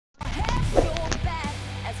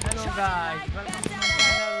guys, welcome to my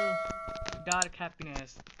channel Dark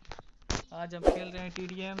Happiness। आज हम खेल रहे हैं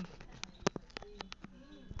TDM।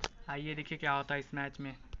 आइए देखिए क्या होता है इस मैच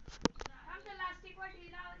में।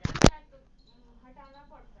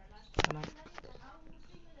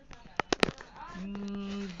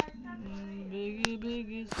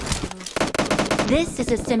 This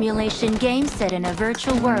is a simulation game set in a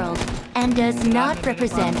virtual world and does not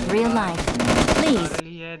represent real life. Please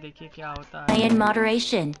play in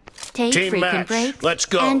moderation, take frequent breaks,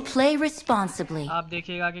 and play responsibly. आप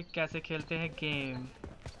देखिएगा कि कैसे खेलते हैं गेम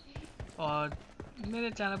और मेरे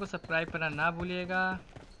चैनल को सब्सक्राइब करना ना भूलिएगा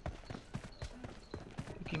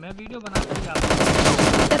क्योंकि मैं वीडियो बनाता ही आता हूं।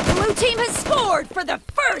 The blue team has scored for the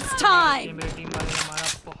first time. मेरी टीम वाले ने मारा,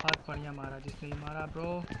 बहुत बढ़िया मारा जिसने ही मारा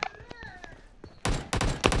ब्रो।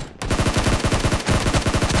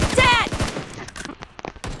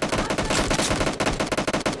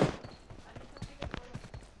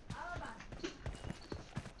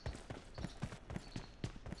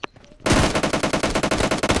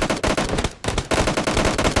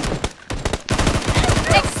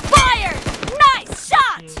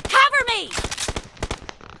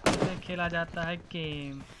 खेला जाता है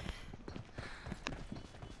game.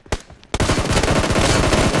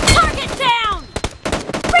 Target down.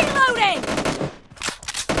 Reloading.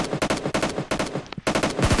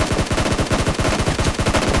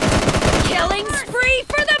 Killing spree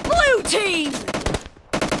for the blue team.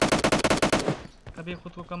 कभी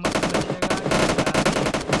खुद को कम मत कीजिएगा।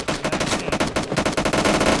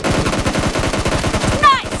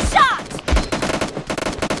 Nice shot.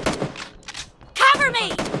 Cover me.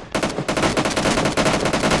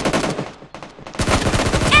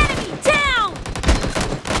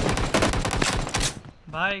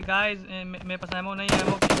 भाई गाइस मेरे पास एमो नहीं है।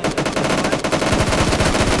 Ammo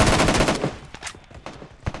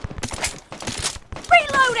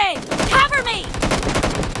Reloading. Cover me.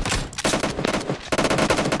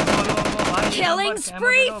 Killing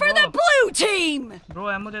spree for the blue team.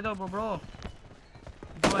 Bro ammo दे दो bro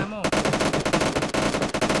ammo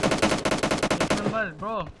number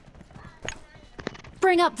bro.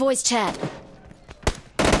 Bring up voice chat.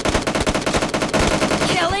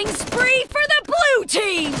 Killing spree for the blue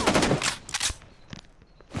team.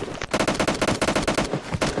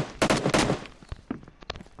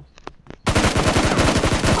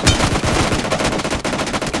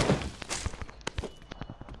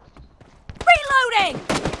 Reloading.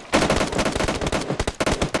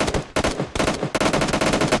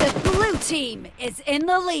 The blue team is in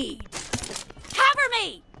the lead. Cover me.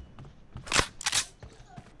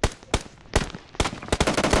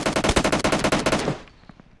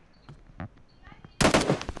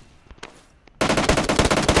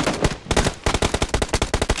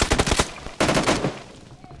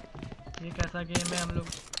 ये कैसा game है। हम लोग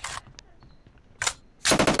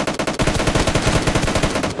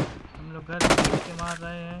घर से मार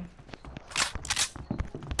रहे हैं।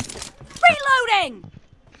 Reloading.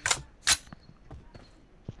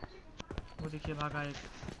 वो देखिए भागा एक।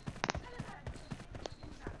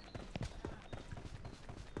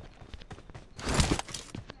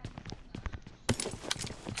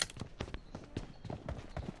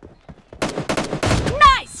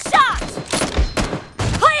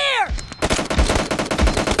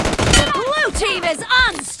 Team is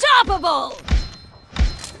unstoppable.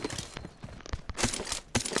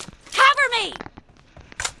 Cover me.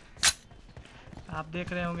 आप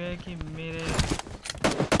देख रहे होंगे कि मेरे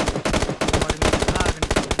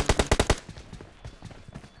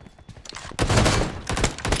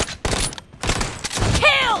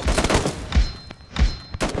kill.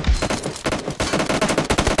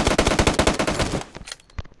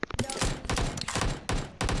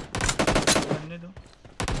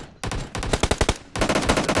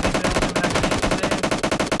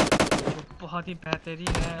 बहुत ही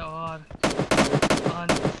बेहतरीन है और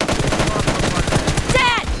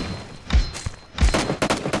dead.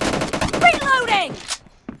 Reloading.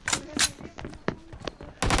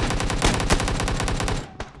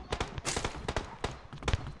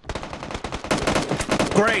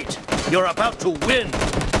 Great, you're about to win.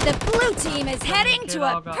 The blue team is heading to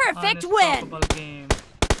a perfect win.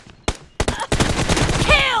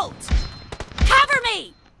 Killed. Cover me.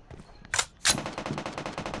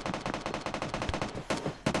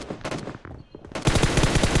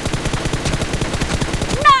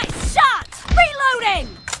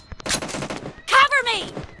 Cover me!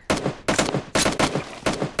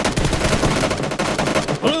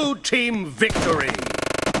 Blue team victory!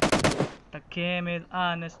 The game is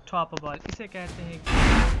unstoppable. इसे कहते हैं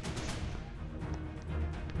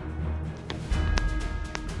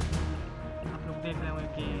आप लोग देख रहे होंगे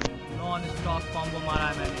कि नॉन स्टॉप कॉम्बो मारा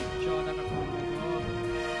है मैंने, 14 का combo.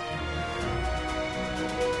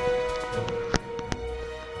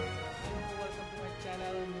 Welcome to my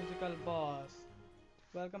channel musical boss,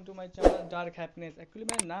 welcome to my channel dark happiness. Actually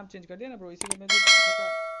मैंने नाम चेंज कर दिया ना ब्रो, इसीलिए मुझे थोड़ा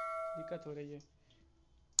दिक्कत हो रही है।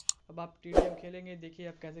 अब आप TDM खेलेंगे, देखिए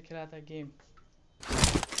आप कैसे खिलाता है game.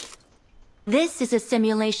 This is a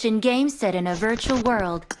simulation game set in a virtual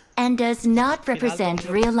world and does not represent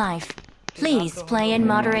real life. Please play in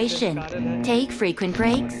moderation, take frequent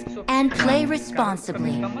breaks, and play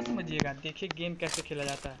responsibly. मत समझिएगा, देखिए गेम कैसे खेला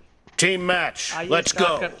जाता है। Team match. आइए Let's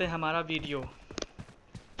स्टार्ट go. करते हैं हमारा वीडियो।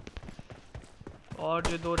 और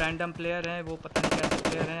जो दो रैंडम प्लेयर हैं वो पता नहीं कैसे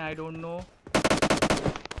प्लेयर हैं, I don't know.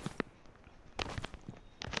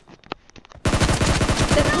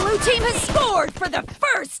 The blue team has scored for the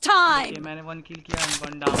first time. मैंने 1 किल किया,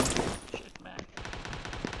 1 down. Shit man.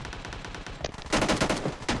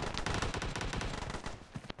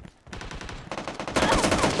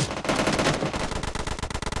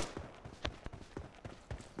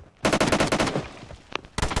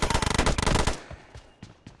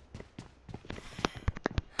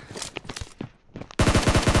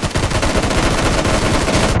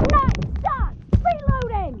 Nice shot.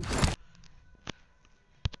 Reloading.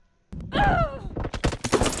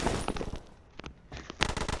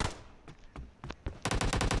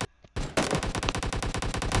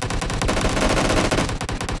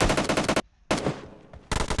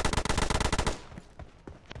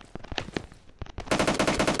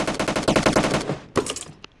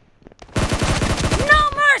 No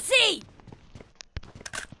mercy.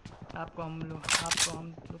 आपको हम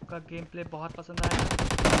लोग का गेम प्ले बहुत पसंद आया।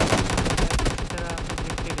 इसी तरह आप लोग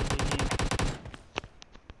देखते रहिए game.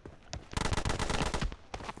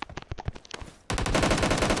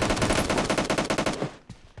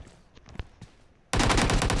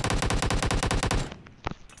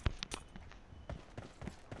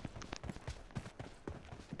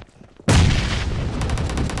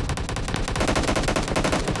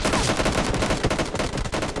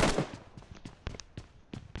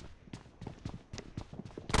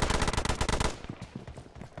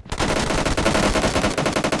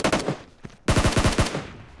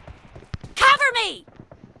 Cover me.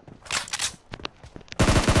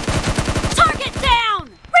 Target down.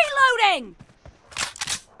 Reloading.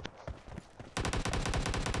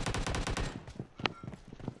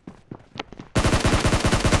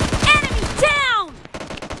 Enemy down.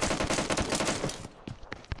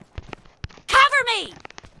 Cover me.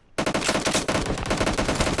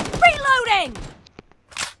 Reloading.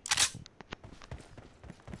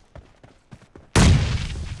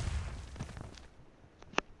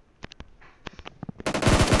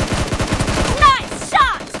 Nice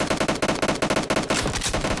shot.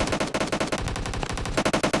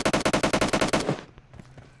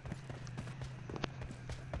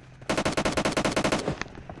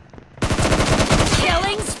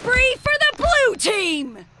 Killing spree for the blue team.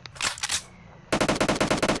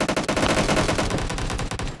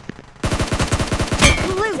 The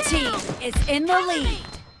blue team is in the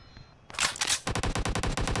lead.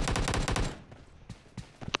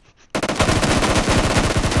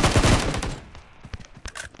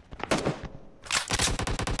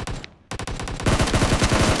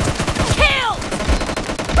 Kill!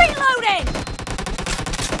 Reloading!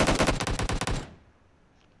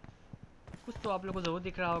 कुछ तो आप लोगों को जरूर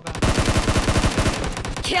दिख रहा होगा।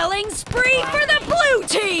 Killing spree for the blue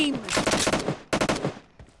team!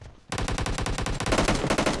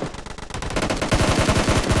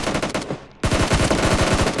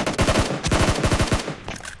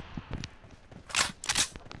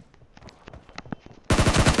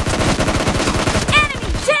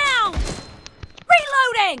 Enemy down!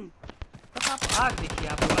 Reloading! बस आप आग देखिए,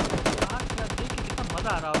 आप लोग आग का देख के कितना मजा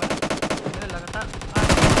आ रहा होगा। मेरे लगातार आग,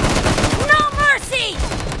 No mercy!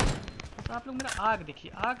 बस आप लोग मेरा आग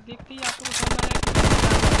देखिए, आग देखते ही आप लोगों को समझ आ रहा है कि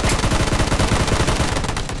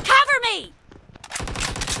Cover me!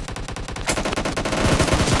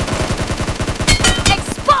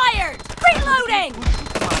 Expired! Reloading!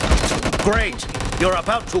 Great. You're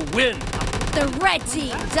about to win. The red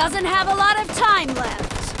team doesn't have a lot of time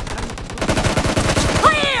left.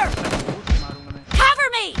 Clear! मारूंगा मैं। Cover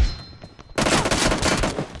me!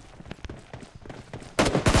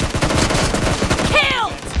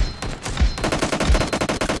 Killed!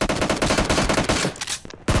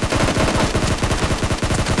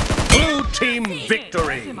 Blue team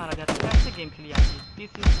victory. ऐसे मारा जाता है, ऐसे गेम खेली जाती है।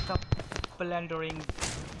 This is the plundering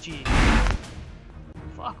G.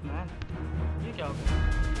 Fuck man, ये क्या हो गया?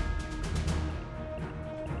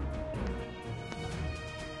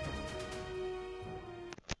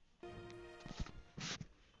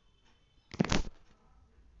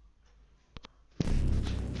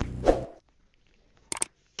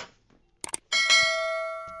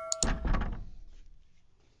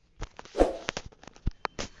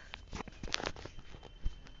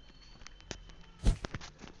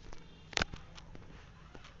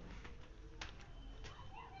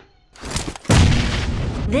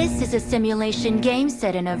 This is a simulation game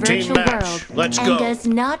set in a virtual match. world Let's and go. does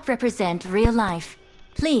not represent real life.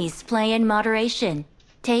 Please play in moderation,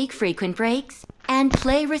 take frequent breaks, and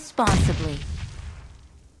play responsibly.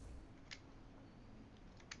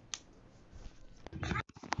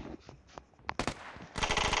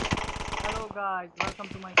 Hello guys, welcome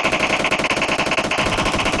to my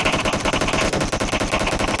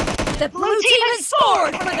The blue team has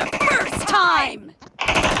scored for the first time!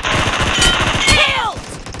 Killed!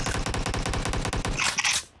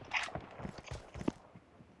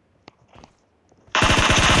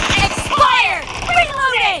 Expired!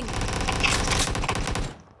 Reloading!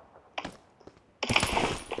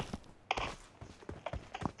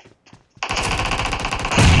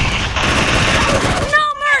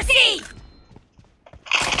 No mercy!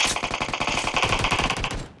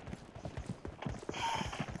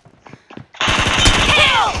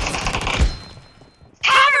 Killed!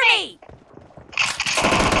 Cover me!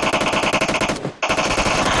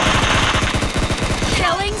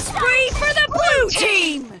 Killing spree for the blue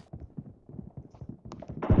team!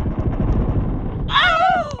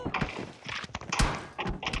 Oh!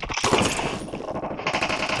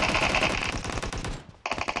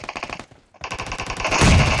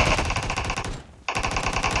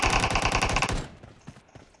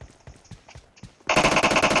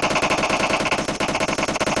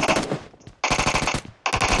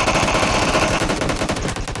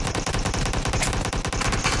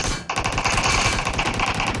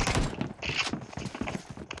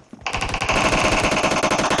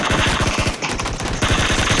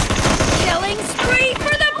 Killing spree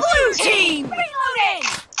for the blue team! Reloading!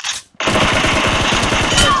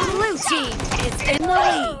 The blue team is in the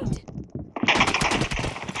lead.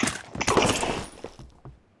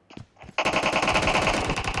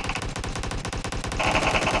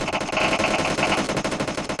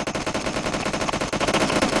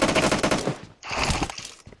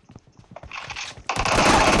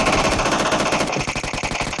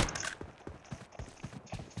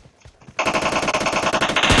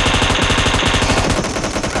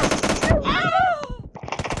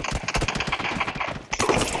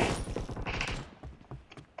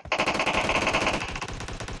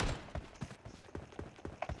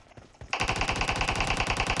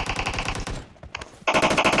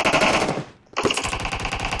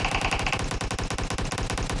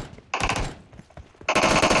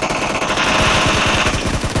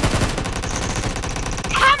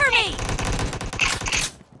 Cover me!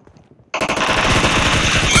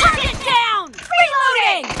 Target down!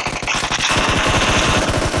 Reloading!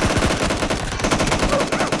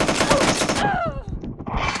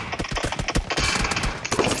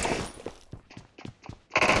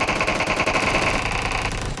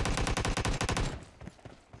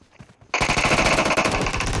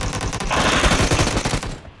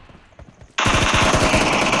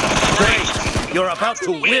 Great! You're about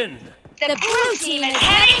to win! The blue team is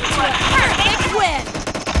heading to a perfect win!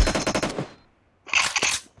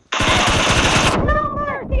 No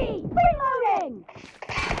mercy! Reloading!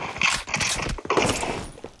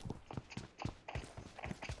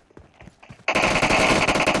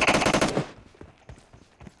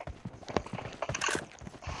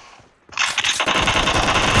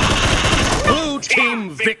 Blue team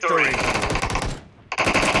victory!